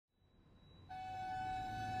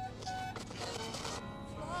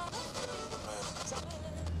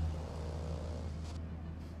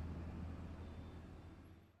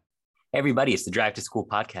Everybody, it's the Drive to School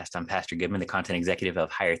podcast. I'm Pastor Goodman, the content executive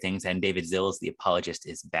of Higher Things, and David Zilz, the apologist,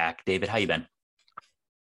 is back. David, how you been?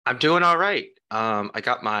 I'm doing all right. I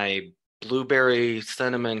got my blueberry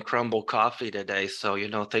cinnamon crumble coffee today, so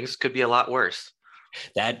things could be a lot worse.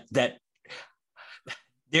 That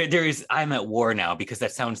there is. I'm at war now because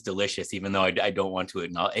that sounds delicious, even though I don't want to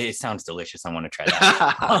acknowledge. It sounds delicious. I want to try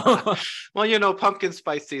that. Well, pumpkin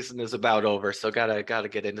spice season is about over, so gotta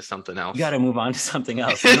get into something else. You got to move on to something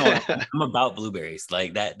else. I'm about blueberries.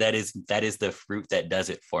 Like that. That is the fruit that does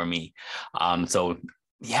it for me. So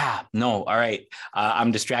yeah, no, all right.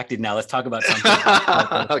 I'm distracted now. Let's talk about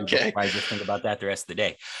something. Okay. I just think about that the rest of the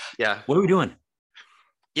day. Yeah. What are we doing?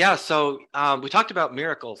 Yeah. So we talked about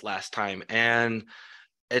miracles last time, and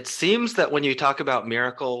it seems that when you talk about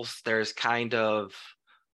miracles, there's kind of,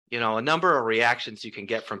 a number of reactions you can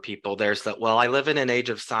get from people. There's that, well, I live in an age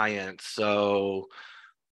of science, so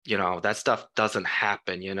that stuff doesn't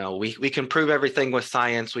happen. We can prove everything with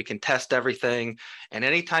science. We can test everything. And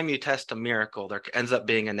anytime you test a miracle, there ends up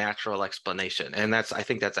being a natural explanation. And I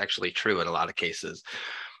think that's actually true in a lot of cases.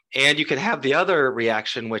 And you can have the other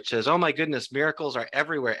reaction, which is, oh my goodness, miracles are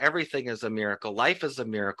everywhere. Everything is a miracle. Life is a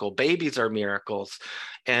miracle. Babies are miracles.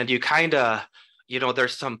 And you kind of,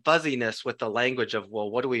 there's some fuzziness with the language of,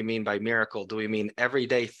 well, what do we mean by miracle? Do we mean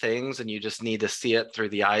everyday things and you just need to see it through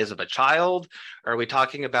the eyes of a child? Or are we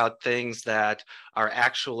talking about things that are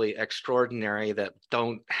actually extraordinary, that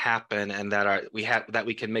don't happen, and that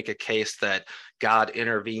we can make a case that God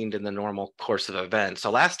intervened in the normal course of events?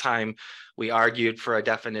 So last time we argued for a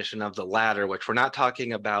definition of the latter, which we're not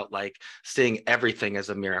talking about like seeing everything as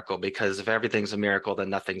a miracle, because if everything's a miracle, then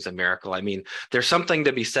nothing's a miracle. I mean, there's something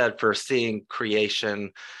to be said for seeing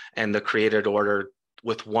creation and the created order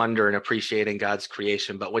with wonder and appreciating God's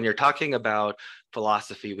creation. But when you're talking about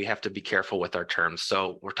philosophy, we have to be careful with our terms.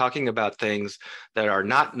 So we're talking about things that are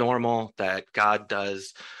not normal, that God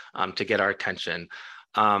does to get our attention.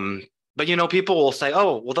 But people will say,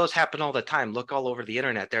 oh, well, those happen all the time. Look all over the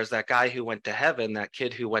internet. There's that guy who went to heaven, that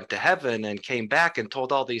kid who went to heaven and came back and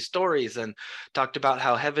told all these stories and talked about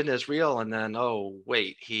how heaven is real. And then, oh,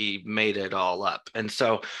 wait, he made it all up. And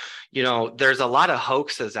so, there's a lot of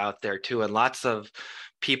hoaxes out there too, and lots of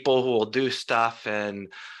people who will do stuff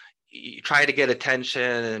and try to get attention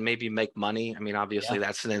and maybe make money. I mean, obviously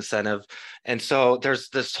that's an incentive. And so there's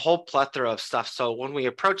this whole plethora of stuff. So when we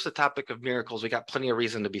approach the topic of miracles, we got plenty of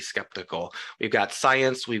reason to be skeptical. We've got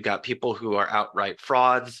science, we've got people who are outright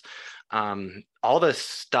frauds, all this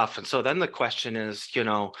stuff. And so then the question is,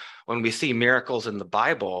 when we see miracles in the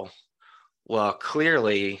Bible, well,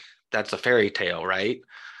 clearly that's a fairy tale, right?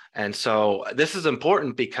 And so this is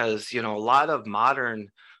important because, a lot of modern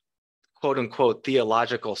quote unquote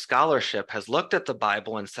theological scholarship has looked at the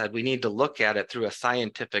Bible and said we need to look at it through a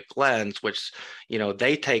scientific lens, which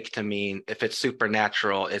they take to mean if it's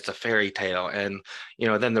supernatural, it's a fairy tale. And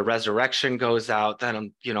then the resurrection goes out,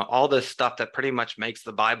 then all this stuff that pretty much makes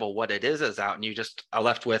the Bible what it is out, and you just are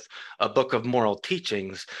left with a book of moral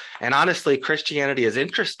teachings. And honestly, Christianity is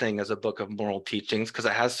interesting as a book of moral teachings because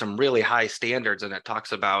it has some really high standards and it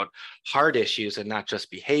talks about hard issues and not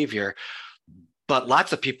just behavior. But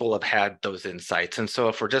lots of people have had those insights. And so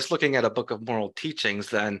if we're just looking at a book of moral teachings,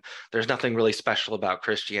 then there's nothing really special about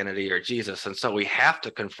Christianity or Jesus. And so we have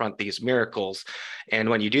to confront these miracles. And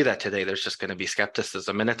when you do that today, there's just going to be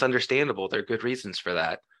skepticism. And it's understandable. There are good reasons for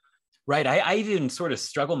that. Right. I even sort of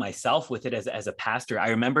struggle myself with it as a pastor. I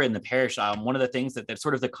remember in the parish, one of the things that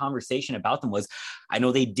sort of the conversation about them was, I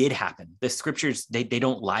know they did happen. The scriptures, they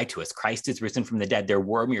don't lie to us. Christ is risen from the dead. There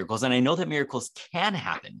were miracles. And I know that miracles can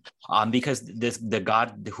happen because the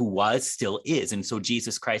God who was still is. And so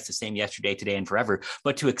Jesus Christ, the same yesterday, today, and forever.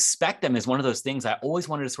 But to expect them is one of those things I always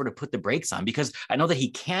wanted to sort of put the brakes on, because I know that he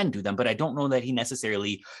can do them, but I don't know that he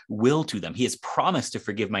necessarily will do them. He has promised to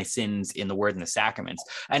forgive my sins in the word and the sacraments.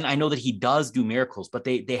 And I know that he does do miracles, but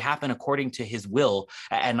they happen according to his will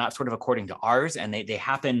and not sort of according to ours. And they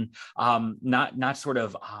happen not sort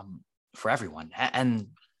of for everyone. And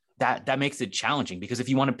that makes it challenging, because if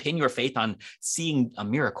you want to pin your faith on seeing a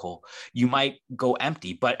miracle, you might go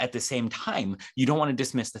empty. But at the same time, you don't want to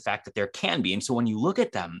dismiss the fact that there can be. And so when you look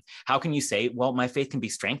at them, how can you say, well, my faith can be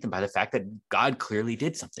strengthened by the fact that God clearly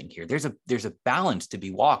did something here? There's a balance to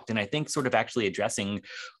be walked. And I think sort of actually addressing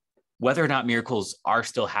whether or not miracles are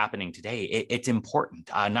still happening today, it's important,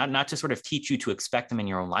 not to sort of teach you to expect them in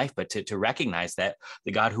your own life, but to recognize that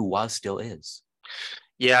the God who was still is.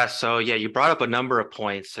 Yeah, so yeah, you brought up a number of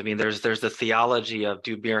points. I mean, there's the theology of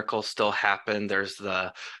do miracles still happen? There's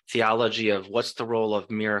the theology of what's the role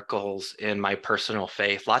of miracles in my personal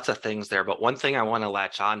faith? Lots of things there. But one thing I want to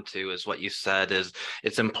latch on to is what you said is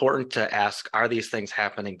it's important to ask, are these things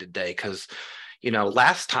happening today? Because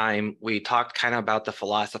last time we talked kind of about the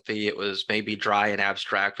philosophy, it was maybe dry and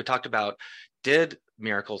abstract. We talked about did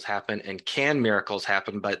miracles happen and can miracles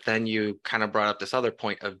happen? But then you kind of brought up this other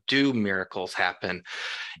point of do miracles happen?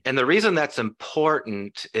 And the reason that's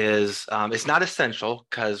important is it's not essential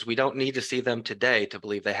because we don't need to see them today to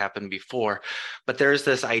believe they happened before. But there's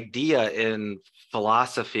this idea in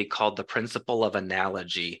philosophy called the principle of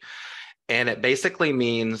analogy. And it basically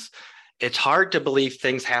means it's hard to believe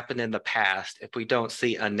things happened in the past if we don't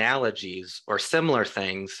see analogies or similar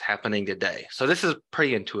things happening today. So this is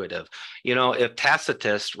pretty intuitive. If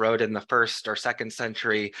Tacitus wrote in the 1st or 2nd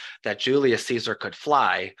century that Julius Caesar could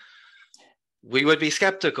fly, we would be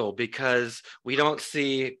skeptical because we don't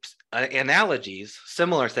see analogies,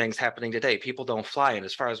 similar things happening today. People don't fly, and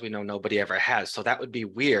as far as we know, nobody ever has. So that would be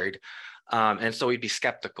weird. And so we'd be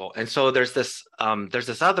skeptical. And so there's this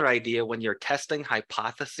other idea when you're testing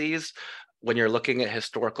hypotheses, when you're looking at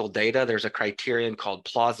historical data, there's a criterion called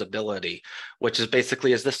plausibility, which is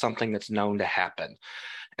basically, is this something that's known to happen?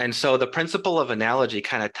 And so the principle of analogy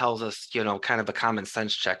kind of tells us, kind of a common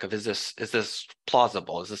sense check of is this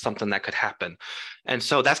plausible? Is this something that could happen? And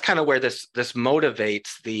so that's kind of where this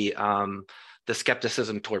motivates the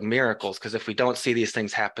skepticism toward miracles, because if we don't see these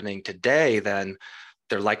things happening today, then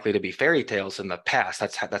they're likely to be fairy tales in the past.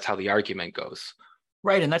 That's how the argument goes.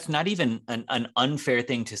 Right. And that's not even an unfair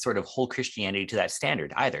thing to sort of hold Christianity to that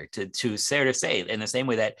standard either, to sort of say in the same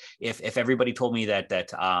way that if everybody told me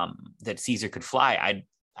that Caesar could fly,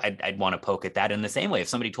 I'd want to poke at that. In the same way, if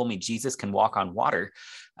somebody told me Jesus can walk on water,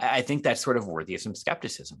 I think that's sort of worthy of some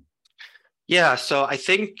skepticism. Yeah. So I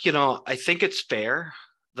think it's fair,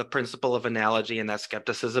 the principle of analogy and that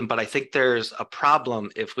skepticism, but I think there's a problem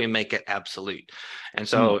if we make it absolute. And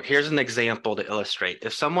so here's an example to illustrate.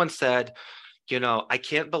 If someone said, I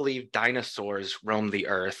can't believe dinosaurs roamed the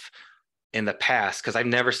earth in the past because I've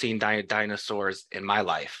never seen dinosaurs in my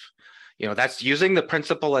life. That's using the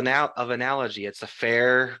principle of analogy. It's a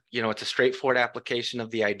fair, it's a straightforward application of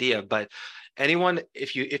the idea. But anyone,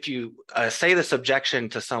 if you say this objection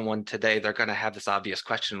to someone today, they're going to have this obvious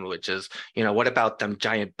question, which is, what about them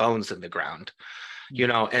giant bones in the ground?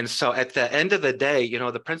 And so at the end of the day,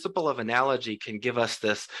 the principle of analogy can give us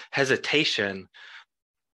this hesitation.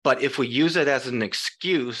 But if we use it as an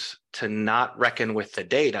excuse to not reckon with the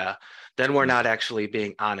data, then we're not actually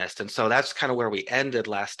being honest. And so that's kind of where we ended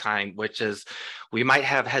last time, which is we might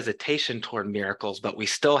have hesitation toward miracles, but we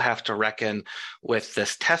still have to reckon with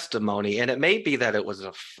this testimony. And it may be that it was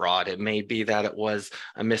a fraud. It may be that it was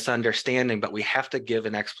a misunderstanding, but we have to give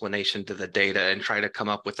an explanation to the data and try to come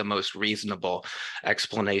up with the most reasonable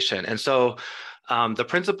explanation. And so the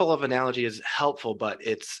principle of analogy is helpful, but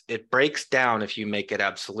it breaks down if you make it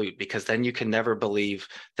absolute, because then you can never believe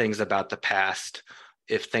things about the past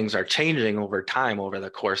if things are changing over time over the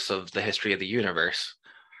course of the history of the universe.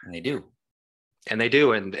 And they do. And they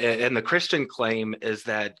do. And the Christian claim is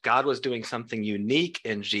that God was doing something unique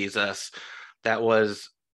in Jesus that was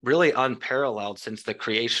really unparalleled since the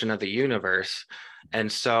creation of the universe.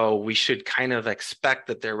 And so we should kind of expect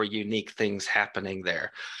that there were unique things happening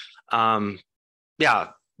there. Yeah,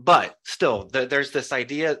 but still, there's this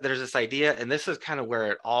idea, and this is kind of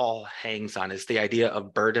where it all hangs on, is the idea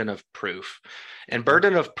of burden of proof. And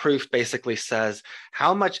burden of proof basically says,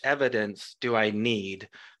 how much evidence do I need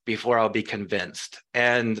before I'll be convinced?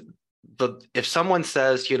 And if someone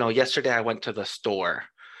says, yesterday I went to the store,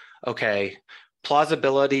 okay,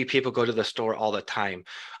 plausibility, people go to the store all the time.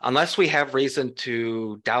 Unless we have reason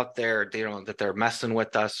to doubt that they're messing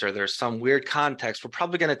with us or there's some weird context, we're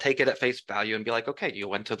probably going to take it at face value and be like, okay, you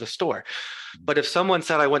went to the store. But if someone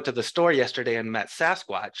said, I went to the store yesterday and met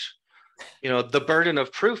Sasquatch, the burden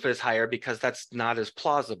of proof is higher because that's not as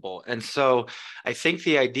plausible. And so I think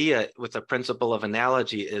the idea with the principle of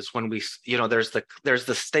analogy is when we, there's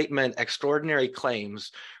the statement, extraordinary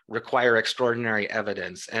claims require extraordinary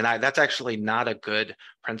evidence. And that's actually not a good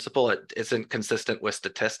principle. It isn't consistent with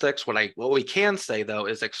statistics. What we can say, though,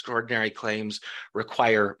 is extraordinary claims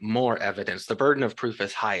require more evidence. The burden of proof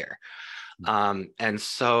is higher. And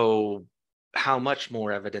so how much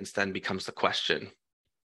more evidence then becomes the question.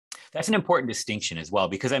 That's an important distinction as well,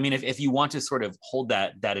 because I mean, if you want to sort of hold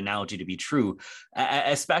that analogy to be true,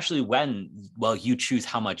 especially when, you choose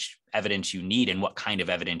how much evidence you need and what kind of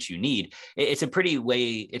evidence you need, it's a pretty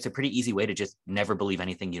easy way to just never believe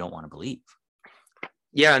anything you don't want to believe.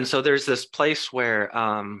 Yeah. And so there's this place where,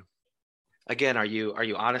 again, are you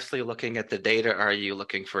honestly looking at the data, or are you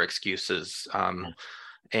looking for excuses?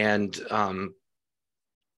 And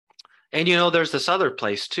there's this other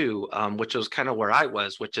place too, which was kind of where I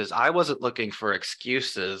was, which is I wasn't looking for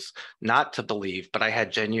excuses not to believe, but I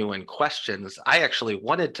had genuine questions. I actually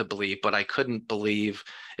wanted to believe, but I couldn't believe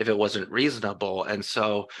if it wasn't reasonable. And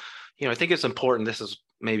so, I think it's important. This is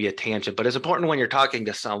maybe a tangent, but it's important when you're talking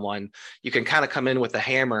to someone, you can kind of come in with a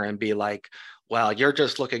hammer and be like, well, you're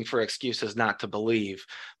just looking for excuses not to believe.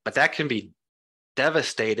 But that can be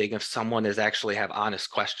devastating if someone is actually have honest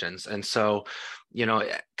questions. And so,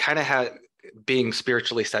 kind of being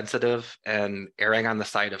spiritually sensitive and erring on the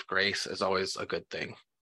side of grace is always a good thing.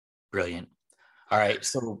 Brilliant. All right.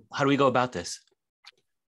 So how do we go about this?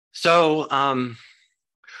 So,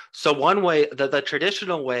 so one way, the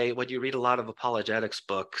traditional way, when you read a lot of apologetics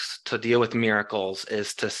books to deal with miracles,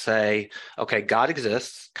 is to say, okay, God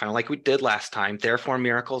exists, kind of like we did last time, therefore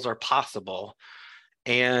miracles are possible.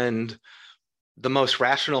 And the most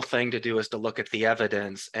rational thing to do is to look at the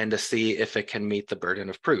evidence and to see if it can meet the burden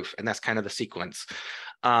of proof. And that's kind of the sequence.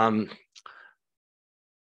 And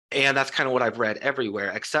that's kind of what I've read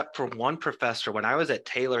everywhere, except for one professor. When I was at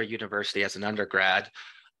Taylor University as an undergrad,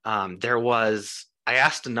 I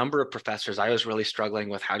asked a number of professors. I was really struggling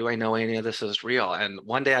with, how do I know any of this is real? And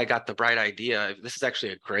one day I got the bright idea. This is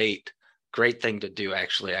actually a great thing to do,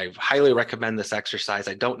 actually. I highly recommend this exercise.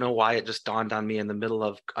 I don't know why it just dawned on me in the middle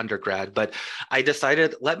of undergrad, but I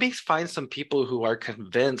decided, let me find some people who are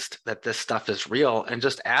convinced that this stuff is real and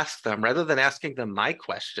just ask them, rather than asking them my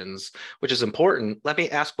questions, which is important. Let me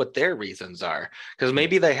ask what their reasons are, because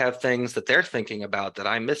maybe they have things that they're thinking about that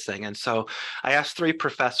I'm missing. And so I asked 3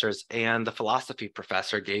 professors, and the philosophy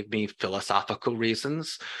professor gave me philosophical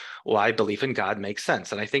reasons why belief in God makes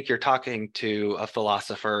sense. And I think you're talking to a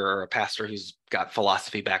philosopher or a pastor who's got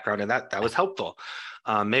philosophy background, and that was helpful.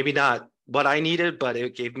 Maybe not what I needed, but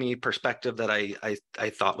it gave me perspective that I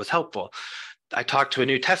thought was helpful. I talked to a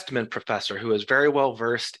New Testament professor who is very well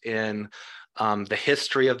versed in the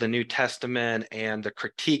history of the New Testament and the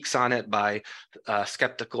critiques on it by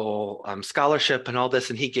skeptical scholarship and all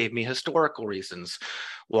this. And he gave me historical reasons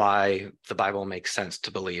why the Bible makes sense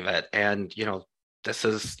to believe it. And, this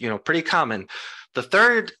is, pretty common. The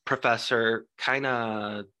third professor kind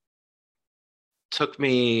of took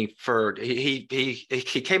me for, he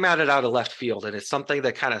came at it out of left field, and it's something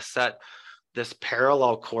that kind of set this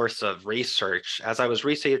parallel course of research. As I was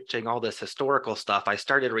researching all this historical stuff, I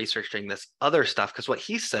started researching this other stuff, because what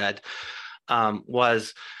he said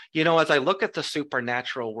was, as I look at the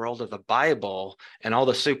supernatural world of the Bible and all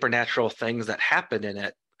the supernatural things that happen in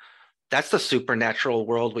it, that's the supernatural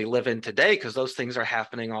world we live in today, because those things are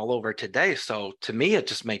happening all over today. So to me, it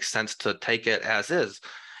just makes sense to take it as is.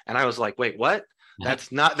 And I was like, wait, what?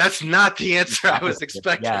 That's not the answer I was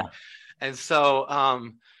expecting. Yeah. And so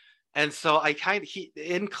I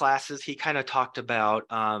in classes, he kind of talked about,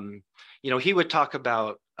 he would talk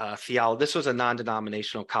about theology. This was a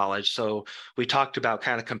non-denominational college. So we talked about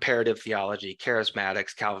kind of comparative theology,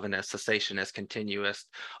 charismatics, Calvinists, cessationists, continuists,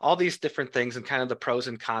 all these different things, and kind of the pros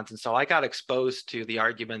and cons. And so I got exposed to the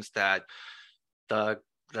arguments that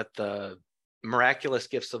the miraculous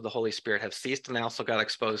gifts of the Holy Spirit have ceased. And I also got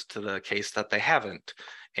exposed to the case that they haven't.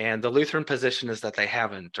 And the Lutheran position is that they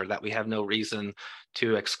haven't, or that we have no reason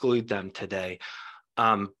to exclude them today.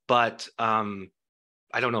 But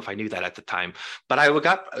I don't know if I knew that at the time, but I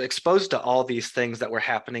got exposed to all these things that were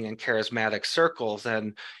happening in charismatic circles.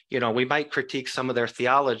 And, we might critique some of their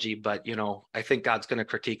theology, but, I think God's going to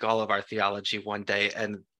critique all of our theology one day.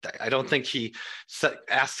 And I don't think he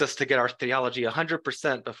asks us to get our theology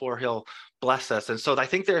 100% before he'll bless us. And so I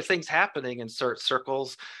think there are things happening in certain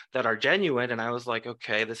circles that are genuine. And I was like,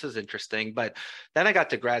 okay, this is interesting. But then I got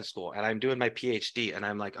to grad school and I'm doing my PhD, and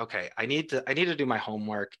I'm like, okay, I need to do my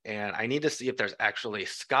homework, and I need to see if there's actually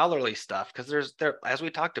scholarly stuff, because there, as we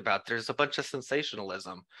talked about, there's a bunch of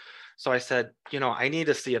sensationalism. So I said, I need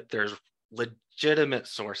to see if there's legitimate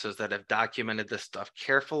sources that have documented this stuff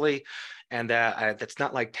carefully, and that it's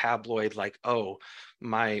not like tabloid, like, oh,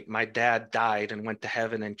 my dad died and went to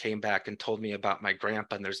heaven and came back and told me about my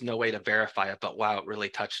grandpa, and there's no way to verify it, but wow, it really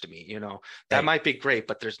touched me. That Right. might be great,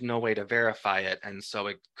 but there's no way to verify it, and so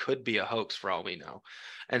it could be a hoax for all we know.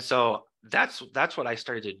 And so that's what I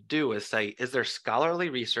started to do, is say, is there scholarly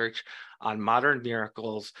research on modern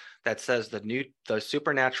miracles that says the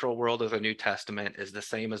supernatural world of the New Testament is the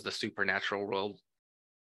same as the supernatural world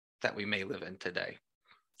that we may live in today?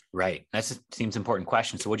 Right. That seems an important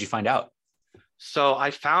question. So what'd you find out? So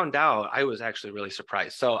I found out, I was actually really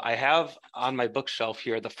surprised. So I have on my bookshelf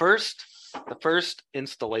here the first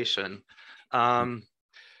installation. I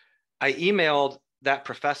emailed that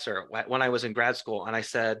professor when I was in grad school, and I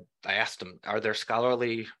asked him, are there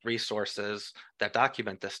scholarly resources that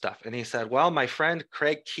document this stuff? And he said, well, my friend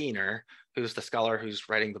Craig Keener, who's the scholar who's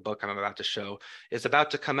writing the book I'm about to show, is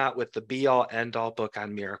about to come out with the be all end all book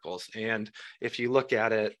on miracles. And if you look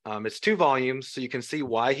at it, it's 2 volumes, so you can see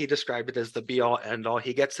why he described it as the be all end all.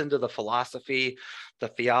 He gets into the philosophy, the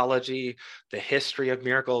theology, the history of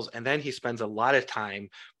miracles, and then he spends a lot of time,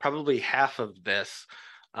 probably half of this,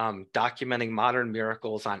 documenting modern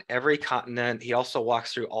miracles on every continent. He also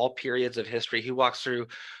walks through all periods of history. He walks through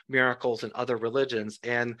miracles in other religions.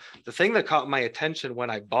 And the thing that caught my attention when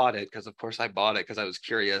I bought it, because of course I bought it because I was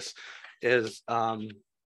curious, is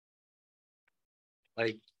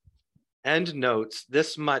like end notes.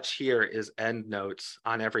 This much here is end notes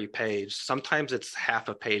on every page. Sometimes it's half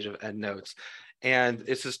a page of end notes. And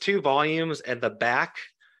this is 2 volumes, and the back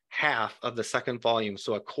half of the second volume,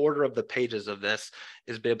 so a quarter of the pages of this,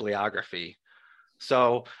 is bibliography.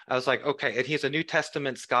 So I was like, okay, and he's a New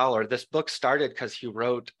Testament scholar. This book started because he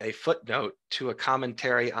wrote a footnote to a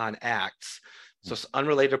commentary on Acts. So it's an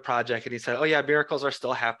unrelated project. And he said, oh yeah, miracles are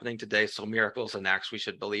still happening today. So miracles in Acts, we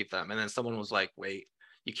should believe them. And then someone was like, wait,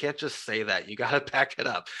 you can't just say that. You got to back it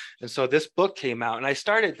up. And so this book came out, and I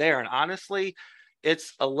started there. And honestly,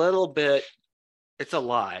 it's a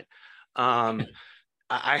lot.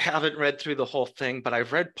 I haven't read through the whole thing, but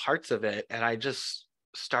I've read parts of it, and I just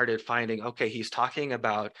started finding, okay, he's talking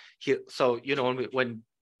about, when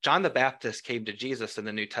John the Baptist came to Jesus in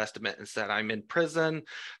the New Testament and said, I'm in prison,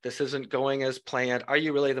 this isn't going as planned, are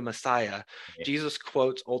you really the Messiah? Yeah. Jesus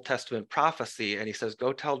quotes Old Testament prophecy, and he says,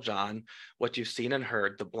 go tell John what you've seen and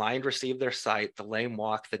heard. The blind receive their sight, the lame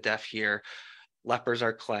walk, the deaf hear, lepers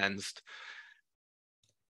are cleansed.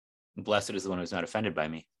 Blessed is the one who's not offended by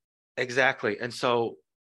me. Exactly. And so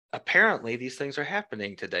apparently these things are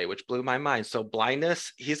happening today, which blew my mind. So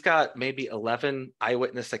blindness, he's got maybe 11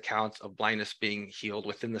 eyewitness accounts of blindness being healed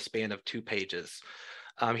within the span of 2 pages.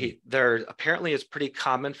 There apparently is pretty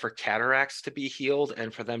common for cataracts to be healed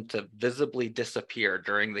and for them to visibly disappear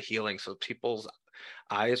during the healing. So people's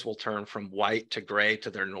eyes will turn from white to gray to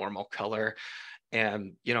their normal color.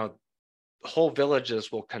 And, whole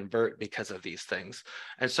villages will convert because of these things.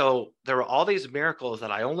 And so there were all these miracles that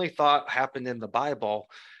I only thought happened in the Bible,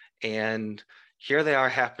 and here they are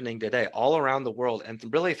happening today all around the world and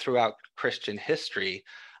really throughout Christian history.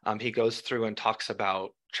 He goes through and talks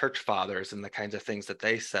about church fathers and the kinds of things that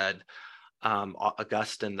they said,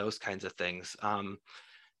 Augustine, those kinds of things.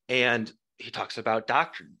 And he talks about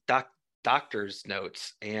doctor's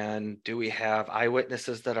notes, and do we have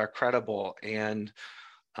eyewitnesses that are credible, and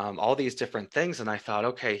all these different things. And I thought,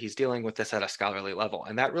 okay, he's dealing with this at a scholarly level.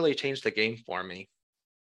 And that really changed the game for me.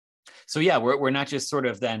 So yeah, we're not just sort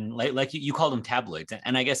of then like you called them tabloids,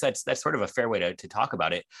 and I guess that's sort of a fair way to talk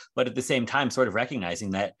about it. But at the same time, sort of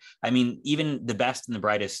recognizing that, I mean, even the best and the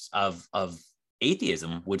brightest of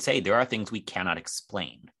atheism would say there are things we cannot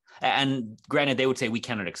explain. And granted, they would say we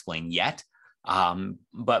cannot explain yet.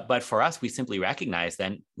 But for us, we simply recognize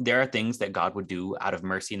that there are things that God would do out of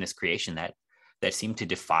mercy in this creation that seem to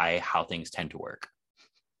defy how things tend to work.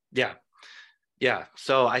 Yeah.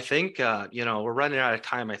 So I think, we're running out of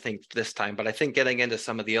time, I think this time, but I think getting into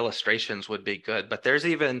some of the illustrations would be good. But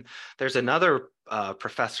there's another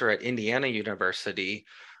professor at Indiana University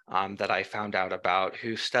that I found out about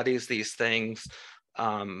who studies these things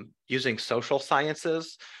using social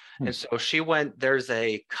sciences. And so there's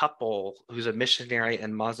a couple who's a missionary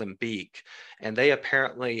in Mozambique, and they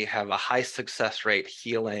apparently have a high success rate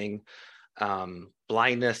healing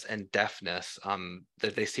blindness and deafness,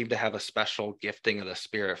 that they seem to have a special gifting of the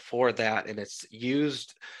Spirit for that, and it's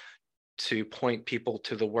used to point people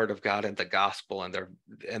to the Word of God and the gospel.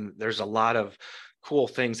 And there's a lot of cool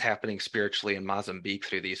things happening spiritually in Mozambique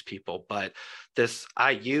through these people. But this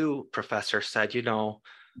IU professor said,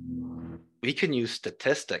 we can use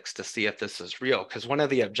statistics to see if this is real, because one of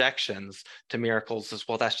the objections to miracles is,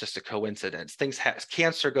 well, that's just a coincidence.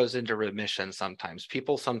 Cancer goes into remission sometimes.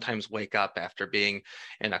 People sometimes wake up after being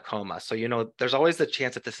in a coma. So, there's always the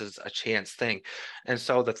chance that this is a chance thing. And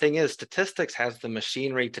so the thing is, statistics has the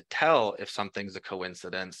machinery to tell if something's a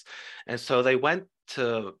coincidence. And so they went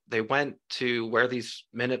to where these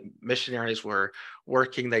missionaries were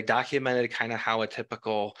working. They documented kind of how a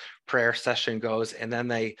typical prayer session goes, and then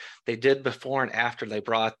they did before and after. They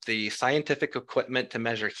brought the scientific equipment to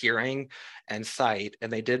measure hearing and sight, and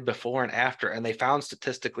they did before and after, and they found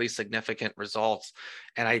statistically significant results.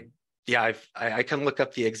 And I can look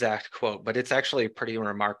up the exact quote, but it's actually pretty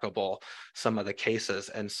remarkable, some of the cases.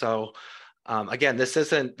 And so Again, this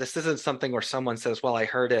isn't something where someone says, well, I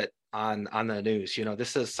heard it on the news.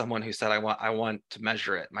 This is someone who said, I want to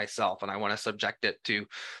measure it myself, and I want to subject it to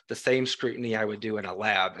the same scrutiny I would do in a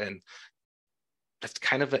lab. And that's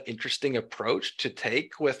kind of an interesting approach to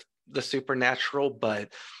take with the supernatural,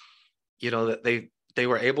 but that they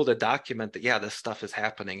were able to document that, yeah, this stuff is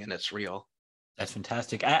happening and it's real. That's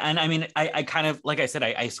fantastic. And I mean, I kind of, like I said,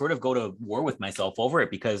 I sort of go to war with myself over it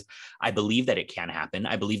because I believe that it can happen.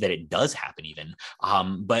 I believe that it does happen even.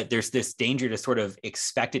 But there's this danger to sort of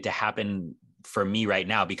expect it to happen for me right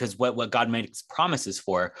now, because what God makes promises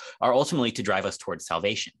for are ultimately to drive us towards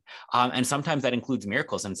salvation. And sometimes that includes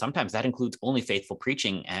miracles, and sometimes that includes only faithful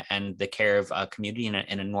preaching and the care of a community in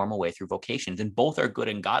a normal way through vocations. And both are good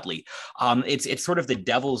and godly. It's sort of the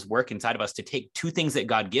devil's work inside of us to take two things that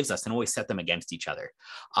God gives us and always set them against each other.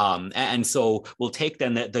 And so we'll take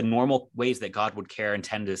then the normal ways that God would care and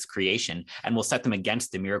tend to this creation, and we'll set them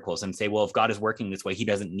against the miracles and say, well, if God is working this way, he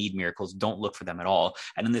doesn't need miracles. Don't look for them at all.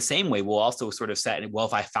 And in the same way, we'll also sort of set, well,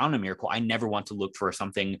 if I found a miracle, I never want to look for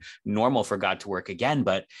something normal for God to work again.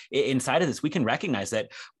 But inside of this, we can recognize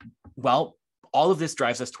that, well, all of this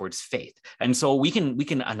drives us towards faith. And so we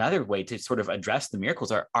can another way to sort of address the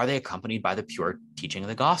miracles are they accompanied by the pure teaching of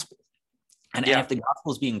the gospel? And if the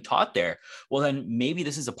gospel is being taught there, well, then maybe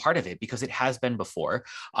this is a part of it because it has been before.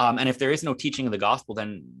 And if there is no teaching of the gospel,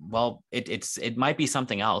 then, well, it might be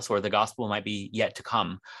something else, or the gospel might be yet to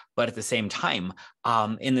come. But at the same time,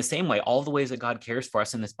 in the same way, all the ways that God cares for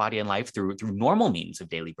us in this body and life through normal means of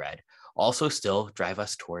daily bread also still drive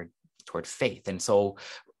us toward faith. And so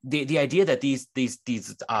the idea that these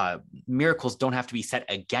miracles don't have to be set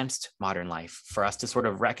against modern life for us to sort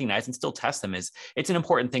of recognize and still test them it's an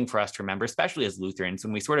important thing for us to remember, especially as Lutherans,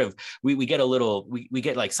 when we sort of we get a little we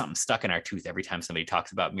get like something stuck in our tooth every time somebody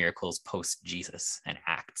talks about miracles post Jesus and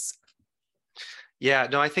Acts. Yeah,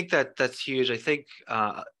 no, I think that's huge. I think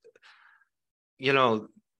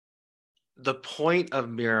the point of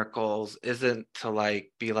miracles isn't to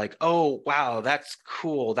be like, oh, wow, that's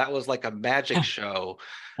cool. That was like a magic show.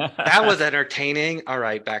 That was entertaining. All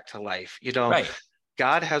right, back to life. Right.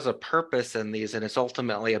 God has a purpose in these, and it's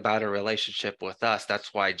ultimately about a relationship with us.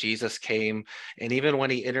 That's why Jesus came. And even when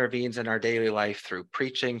he intervenes in our daily life through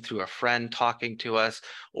preaching, through a friend talking to us,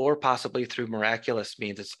 or possibly through miraculous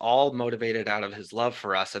means, it's all motivated out of his love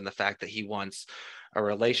for us and the fact that he wants a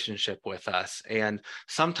relationship with us. And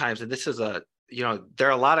sometimes, and this is there are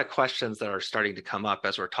a lot of questions that are starting to come up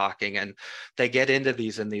as we're talking, and they get into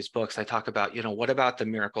these in these books. I talk about, what about the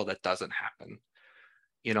miracle that doesn't happen?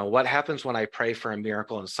 What happens when I pray for a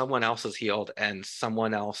miracle and someone else is healed and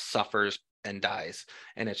someone else suffers and dies,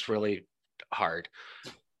 and it's really hard?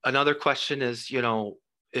 Another question is,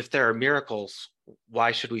 if there are miracles,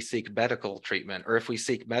 why should we seek medical treatment? Or if we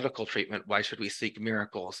seek medical treatment, why should we seek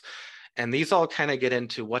miracles? And these all kind of get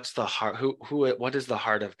into what's the heart, what is the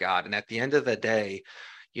heart of God? And at the end of the day,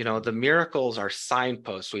 the miracles are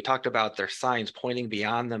signposts. We talked about their signs pointing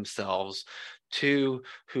beyond themselves to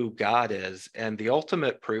who God is. And the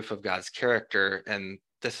ultimate proof of God's character, and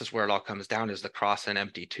this is where it all comes down, is the cross and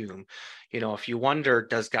empty tomb. If you wonder,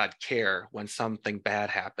 does God care when something bad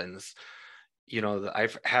happens?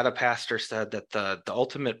 I've had a pastor said that the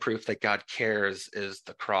ultimate proof that God cares is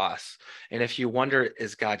the cross. And if you wonder,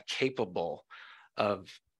 is God capable of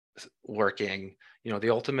working? The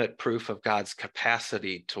ultimate proof of God's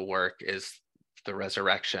capacity to work is the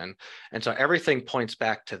resurrection. And so everything points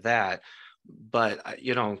back to that. But,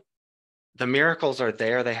 the miracles are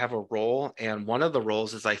there. They have a role. And one of the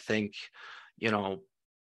roles is, I think,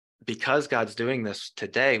 because God's doing this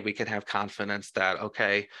today, we can have confidence that,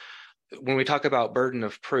 okay, when we talk about burden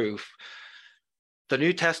of proof, the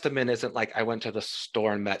New Testament isn't like I went to the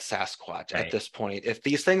store and met Sasquatch. Right. At this point. If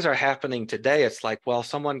these things are happening today, it's like, well,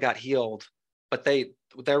 someone got healed, but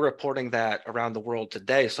they're reporting that around the world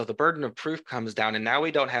today. So the burden of proof comes down, and now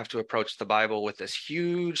we don't have to approach the Bible with this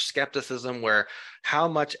huge skepticism where how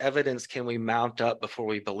much evidence can we mount up before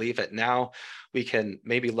we believe it? Now we can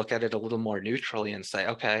maybe look at it a little more neutrally and say,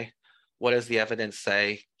 okay, what does the evidence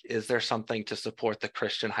say? Is there something to support the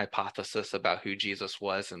Christian hypothesis about who Jesus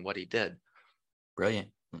was and what he did? Brilliant.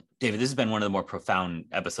 David, this has been one of the more profound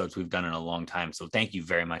episodes we've done in a long time. So thank you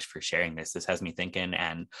very much for sharing this. This has me thinking,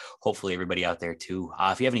 and hopefully everybody out there too.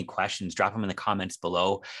 If you have any questions, drop them in the comments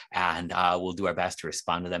below, and we'll do our best to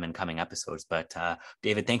respond to them in coming episodes. But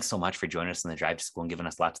David, thanks so much for joining us on the drive to school and giving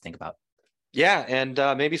us a lot to think about. Yeah, and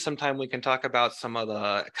maybe sometime we can talk about some of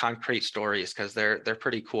the concrete stories, because they're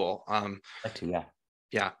pretty cool. I'd like to, yeah.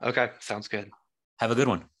 Yeah, okay, sounds good. Have a good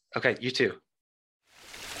one. Okay, you too.